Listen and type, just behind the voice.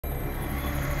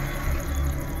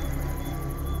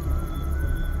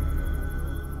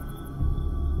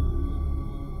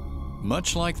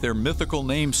Much like their mythical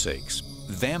namesakes,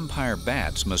 vampire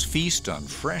bats must feast on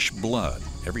fresh blood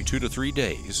every 2 to 3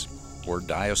 days or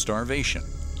die of starvation.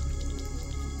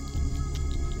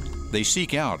 They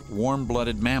seek out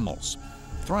warm-blooded mammals,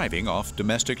 thriving off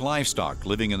domestic livestock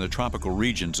living in the tropical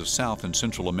regions of South and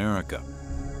Central America.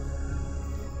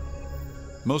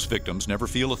 Most victims never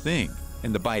feel a thing,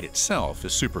 and the bite itself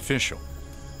is superficial.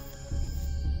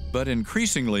 But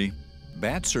increasingly,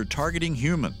 bats are targeting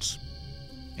humans,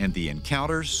 and the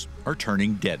encounters are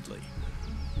turning deadly.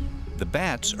 The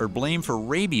bats are blamed for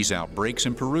rabies outbreaks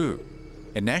in Peru,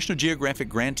 and National Geographic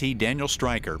grantee Daniel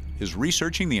Stryker is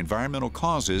researching the environmental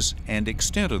causes and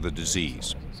extent of the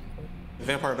disease.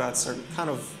 Vampire bats are kind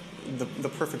of the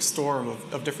perfect storm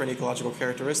of different ecological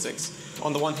characteristics.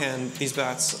 On the one hand, these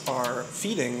bats are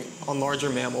feeding on larger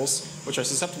mammals, which are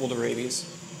susceptible to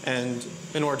rabies, and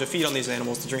in order to feed on these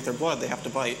animals, to drink their blood, they have to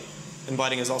bite. And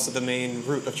biting is also the main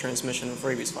route of transmission of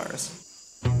rabies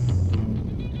virus.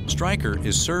 Stryker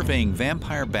is surveying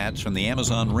vampire bats from the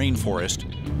Amazon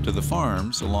rainforest to the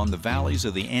farms along the valleys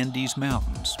of the Andes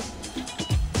Mountains.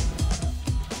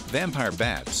 Vampire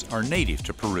bats are native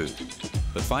to Peru,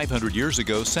 but 500 years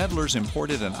ago, settlers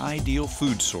imported an ideal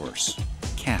food source: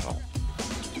 cattle.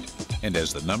 And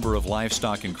as the number of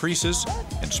livestock increases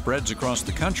and spreads across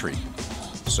the country,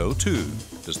 so too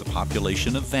does the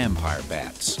population of vampire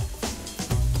bats.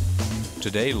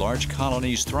 Today, large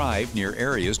colonies thrive near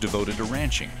areas devoted to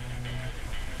ranching.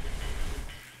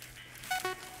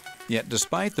 Yet,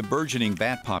 despite the burgeoning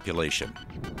bat population,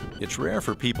 it's rare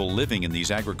for people living in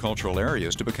these agricultural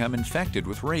areas to become infected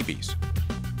with rabies.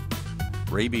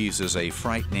 Rabies is a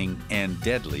frightening and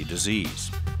deadly disease.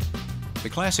 The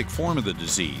classic form of the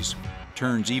disease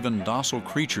turns even docile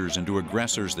creatures into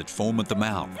aggressors that foam at the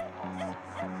mouth.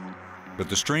 But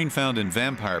the strain found in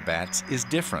vampire bats is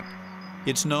different.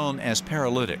 It's known as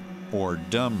paralytic or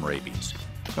dumb rabies,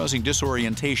 causing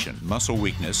disorientation, muscle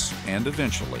weakness, and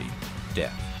eventually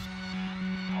death.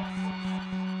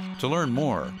 To learn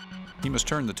more, he must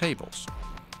turn the tables.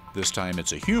 This time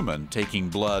it's a human taking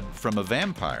blood from a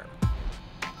vampire.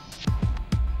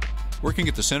 Working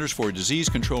at the Centers for Disease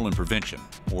Control and Prevention,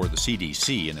 or the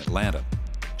CDC in Atlanta,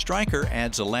 Stryker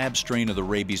adds a lab strain of the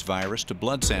rabies virus to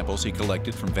blood samples he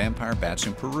collected from vampire bats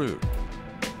in Peru.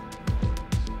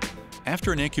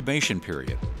 After an incubation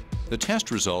period, the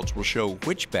test results will show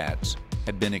which bats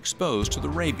had been exposed to the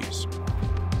rabies.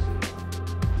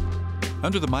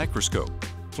 Under the microscope,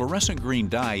 fluorescent green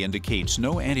dye indicates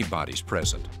no antibodies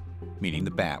present, meaning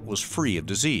the bat was free of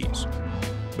disease.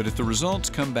 But if the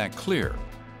results come back clear,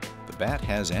 the bat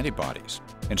has antibodies,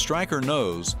 and Stryker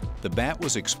knows the bat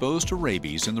was exposed to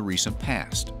rabies in the recent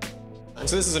past. And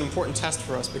so this is an important test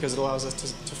for us because it allows us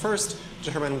to first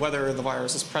determine whether the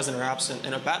virus is present or absent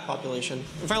in a bat population.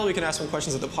 And finally, we can ask some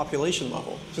questions at the population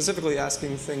level, specifically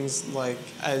asking things like,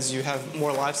 as you have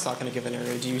more livestock in a given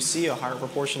area, do you see a higher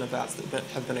proportion of bats that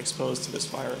have been exposed to this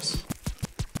virus?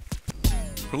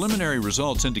 Preliminary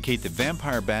results indicate that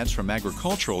vampire bats from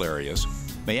agricultural areas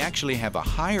may actually have a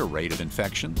higher rate of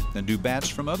infection than do bats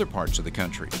from other parts of the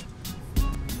country.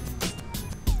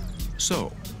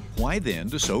 So, why then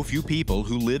do so few people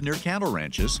who live near cattle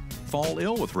ranches fall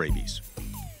ill with rabies,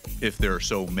 if there are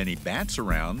so many bats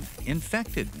around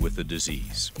infected with the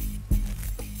disease?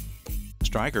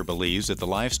 Stryker believes that the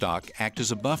livestock act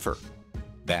as a buffer.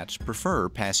 Bats prefer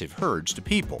passive herds to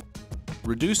people,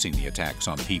 reducing the attacks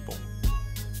on people.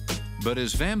 But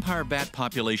as vampire bat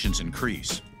populations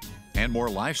increase and more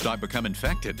livestock become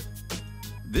infected,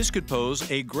 this could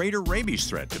pose a greater rabies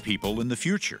threat to people in the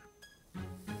future.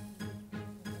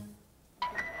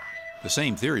 The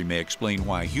same theory may explain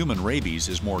why human rabies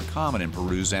is more common in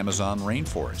Peru's Amazon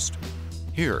rainforest.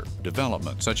 Here,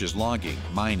 development such as logging,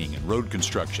 mining, and road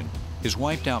construction has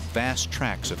wiped out vast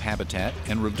tracts of habitat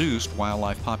and reduced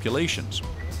wildlife populations.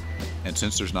 And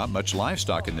since there's not much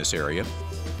livestock in this area,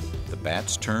 the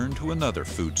bats turn to another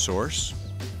food source: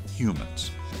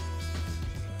 humans.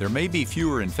 There may be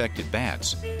fewer infected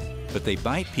bats, but they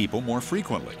bite people more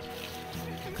frequently.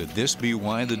 Could this be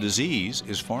why the disease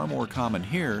is far more common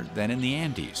here than in the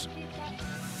Andes?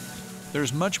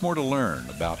 There's much more to learn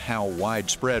about how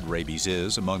widespread rabies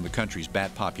is among the country's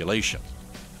bat population.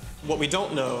 What we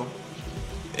don't know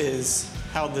is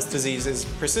how this disease is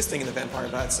persisting in the vampire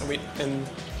bats, and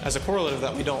as a correlate of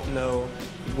that, we don't know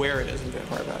where it is in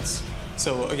vampire bats.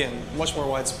 So again, much more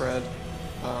widespread.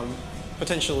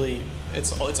 Potentially,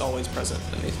 it's always present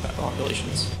in these bat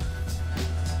populations.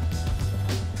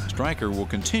 Stryker will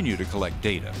continue to collect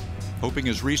data, hoping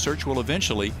his research will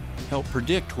eventually help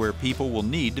predict where people will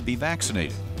need to be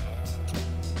vaccinated.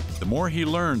 The more he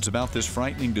learns about this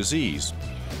frightening disease,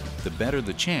 the better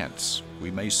the chance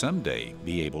we may someday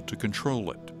be able to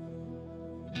control it.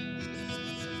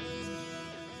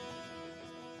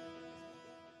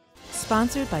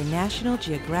 Sponsored by National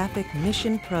Geographic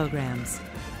Mission Programs,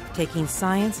 taking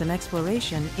science and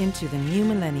exploration into the new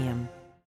millennium.